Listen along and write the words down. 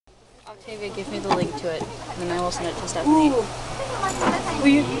Octavia, give me the link to it, and then I will send it to Stephanie. Do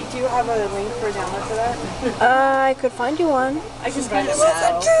you have a link for a download for that? I could find you one. I can find it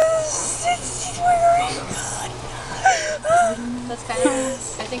now. That's kind of.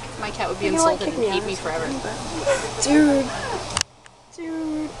 I think my cat would be insulted and hate me forever. Dude.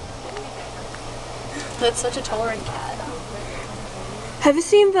 That's such a tolerant cat. Have you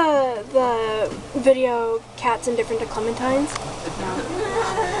seen the video Cats Indifferent to Clementines? No.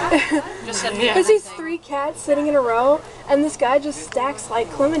 Just send me There's these 3 cats sitting in a row, and this guy just stacks like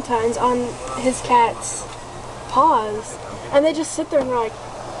clementines on his cat's paws, and they just sit there and they're like,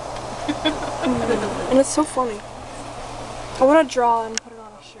 and it's so funny. I want to draw and put it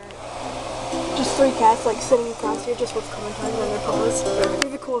on a shirt. Just 3 cats like sitting across here just with clementines on their paws. It'd be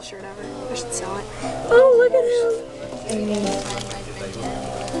the coolest shirt ever. I should sell it. Oh, look at him!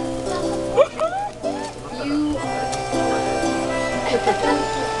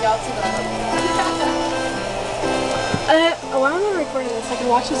 While I'm recording this, I can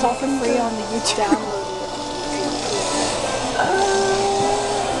watch this all for free on the YouTube.